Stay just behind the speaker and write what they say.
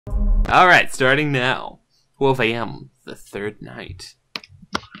Alright, starting now. 12 a.m. the third night.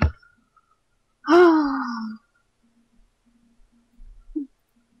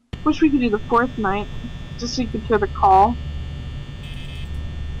 Wish we could do the fourth night, just so you could hear the call.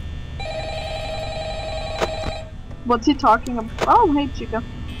 What's he talking about? Oh, hey, Chica.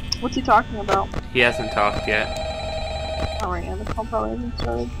 What's he talking about? He hasn't talked yet. Alright, yeah, the call probably hasn't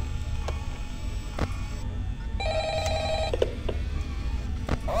started.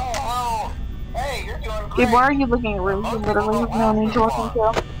 Oh, hey, you're doing great. Gabe, why are you looking at rooms you literally have no need to look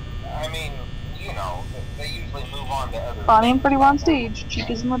into? I mean, you know, they usually move on to other Bonnie and Freddy were on stage.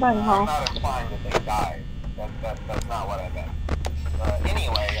 Chica's in the dining I'm hall. not implying that they died. That's not what I meant.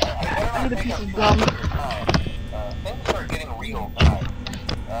 Anyway, I need a piece of gum. gum. Things are getting real tonight.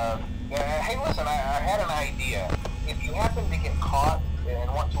 Hey, listen, I had an idea. If you happen to get caught and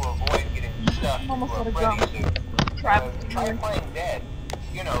want to avoid getting stuck into a Freddy suit, try playing dead.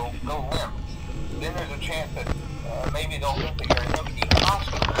 You know, go limp. Then there's a chance that maybe they'll think that you're an empty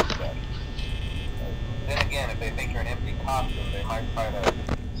costume instead. Then again, if they think you're an empty costume, they might try to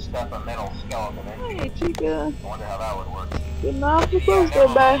stuff a metal skeleton into you. Hey, Chica. I wonder how that would work. Good enough. Your Yeah, clothes never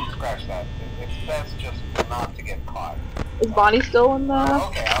good, babe. mind. Scratch that. It's best just not to get caught. Is Bonnie still in the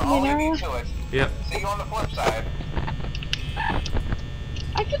Okay, I'll main leave you area? to it. Yep. See you on the flip side. I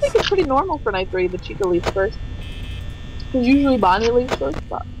actually think it's pretty normal for night 3 that Chica leaves first. Because usually Bonnie leaves first,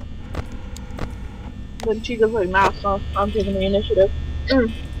 but then Chica's like, nah, so I'm taking the initiative.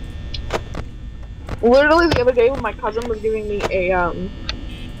 Literally the other day when my cousin was giving me a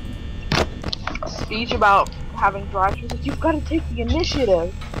speech about having drive, she was like, you've got to take the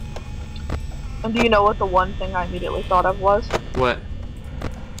initiative. And do you know what the one thing I immediately thought of was? What?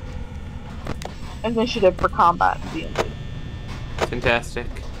 Initiative for combat in D&D. Fantastic.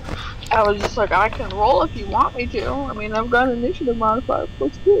 I was just like, I can roll if you want me to. I mean, I've got an initiative modifier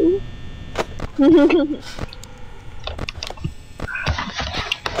plus 2.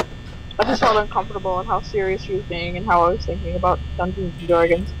 I just felt uncomfortable in how serious she was being and how I was thinking about Dungeons and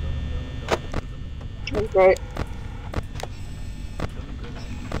Dragons. It was great.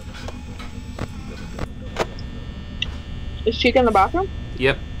 Is Chica in the bathroom?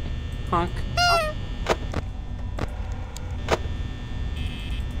 Yep. Honk. Oh.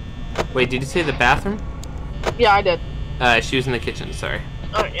 Wait, did you say the bathroom? Yeah, I did. She was in the kitchen, sorry.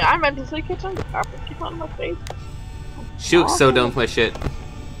 Oh, yeah, I meant to say kitchen. The carpet keep on my face. She looks so done with my shit.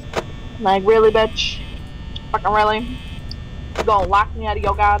 Like, really, bitch? Fucking really? You gonna lock me out of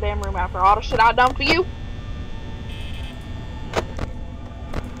your goddamn room after all the shit I done for you?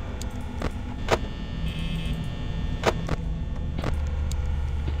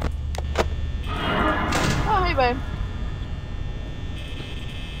 Oh, hey, babe.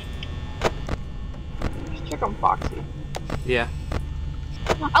 Just check on Foxy. Yeah.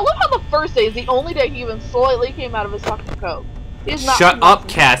 I love how the first day is the only day he even slightly came out of his fucking coat. He's not. Shut up,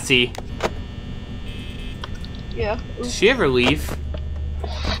 Cassie. Yeah. Did she ever leave?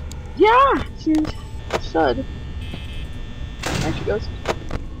 Yeah, she should. There she goes.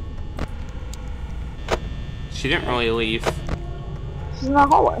 She didn't really leave. She's in the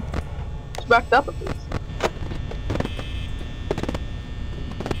hallway. She's backed up at least.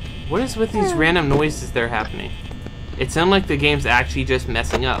 What is with these random noises that are happening? It sounds like the game's actually just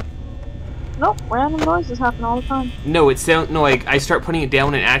messing up. Nope, random noises happen all the time. No, like I start putting it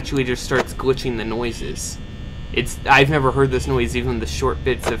down and it actually just starts glitching the noises. I've never heard this noise even the short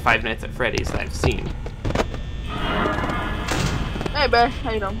bits of Five Nights at Freddy's that I've seen. Hey, babe,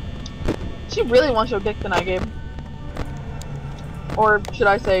 how you doing? She really wants your dick tonight, Gabe. Or should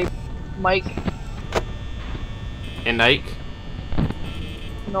I say, Mike? And Ike?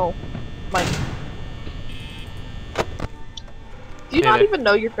 No, Mike. Do you Hey, not babe. even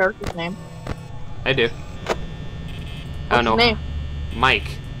know your character's name? I do. I What's don't know. his name?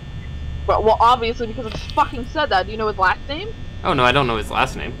 Mike. Well, obviously because it just fucking said that. Do you know his last name? Oh no, I don't know his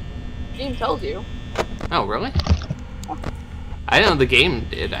last name. The game tells you. Oh, really? I didn't know the game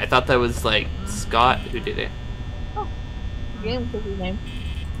did. I thought that was like Scott who did it. Oh, the game says his name.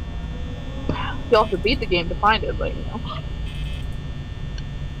 You'll have to beat the game to find it, but you know.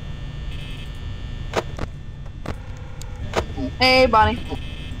 Hey, Bonnie.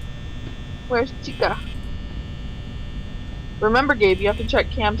 Where's Chica? Remember, Gabe, you have to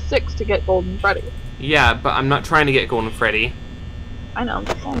check Cam 6 to get Golden Freddy. Yeah, but I'm not trying to get Golden Freddy. I know, I'm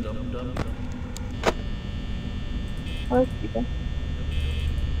just saying. Where's Chica?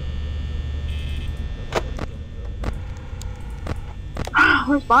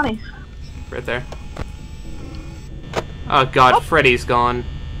 Where's Bonnie? Right there. Oh god, Oh. Freddy's gone.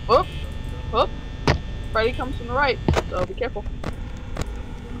 Whoop. Whoop. Freddy comes from the right, so be careful.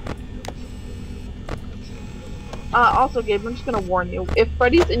 Also, Gabe, I'm just gonna warn you. If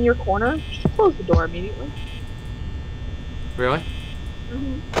Freddy's in your corner, just close the door immediately. Really?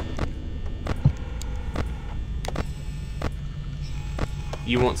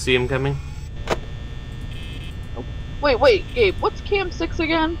 You won't see him coming? Wait, Gabe, what's Cam 6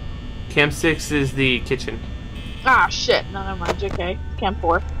 again? Cam 6 is the kitchen. Ah, shit. No, never mind. JK. It's Cam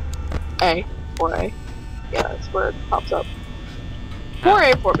 4. A. 4A. Yeah, that's where it pops up.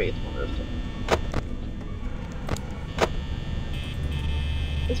 4A, 4B. It's one of those two.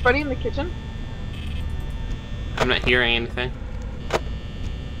 Is Freddy in the kitchen? I'm not hearing anything.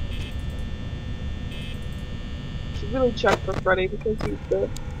 Should really check for Freddy because he's the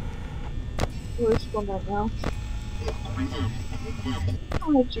worst one right now.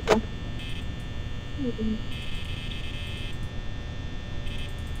 Oh, Chica.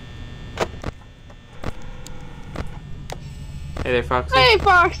 Hey there, Foxy. Hey,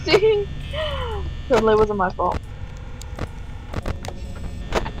 Foxy! Totally wasn't my fault.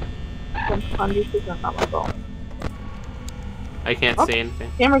 100% not my fault. I can't see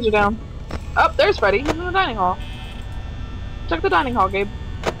anything. Cameras are down. Oh, there's Freddy. He's in the dining hall. Check the dining hall, Gabe.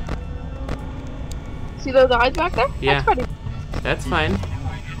 See those eyes back there? Yeah. That's Freddy. That's fine.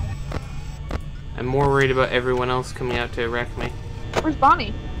 I'm more worried about everyone else coming out to wreck me. Where's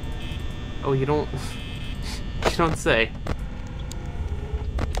Bonnie? Oh, you don't... you don't say.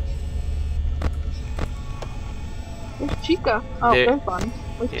 Where's Chica? Oh, There- there's Bonnie.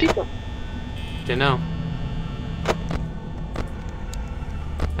 Where's Yeah. Chica? Dunno.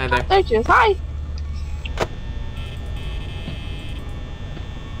 Hi there. There she is. Hi!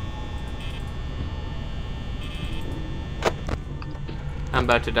 I'm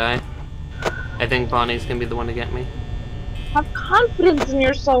about to die. I think Bonnie's gonna be the one to get me. Have confidence in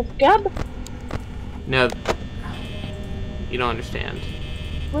yourself, Gab. No. You don't understand.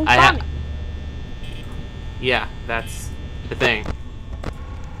 Where's I Bonnie? Yeah, that's the thing.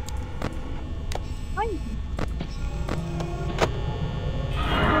 Hi.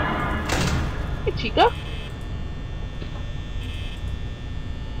 Hey, Chica.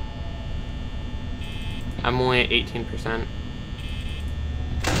 I'm only at 18%.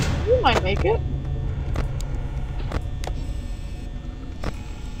 You might make it.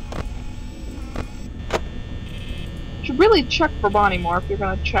 Should really check for Bonnie more if you're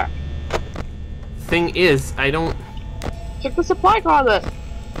gonna check. Thing is, I don't... Check the supply closet.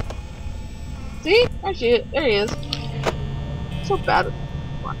 See? There she is. There he is. So bad.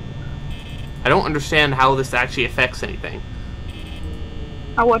 I don't understand how this actually affects anything.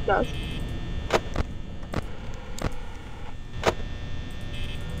 How what does?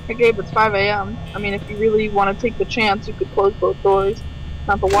 Hey Gabe, it's 5 a.m. I mean, if you really want to take the chance, you could close both doors.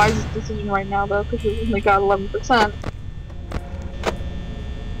 Not the wisest decision right now, though, because we only got 11%.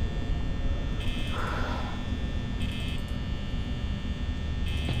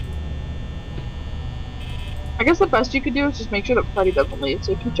 I guess the best you could do is just make sure that Freddy doesn't leave,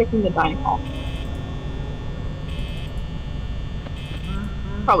 so keep checking the dining hall.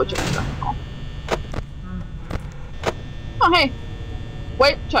 Probably check the dining hall. Oh, hey!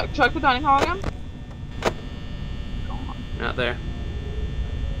 Wait, check the dining hall again? Not there.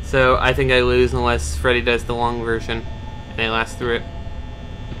 So, I think I lose unless Freddy does the long version. And I last through it.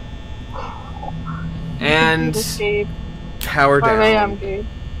 And... Gabe. Power 5 down. a.m., Gabe.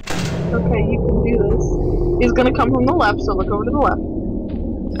 Okay, you can do this. He's gonna come from the left, so look over to the left.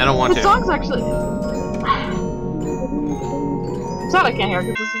 I don't want The to. song's actually... Sad I can't hear,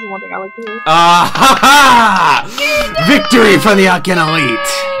 because this is the one thing I like to hear. Ah ha ha! Victory for the Arcan Elite!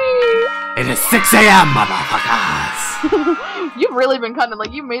 It is 6 a.m., motherfuckers! You've really been cutting it.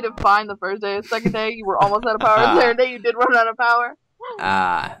 Like, you made it fine the first day. The second day, you were almost out of power. The third day, you did run out of power.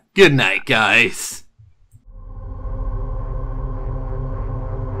 Good night, guys.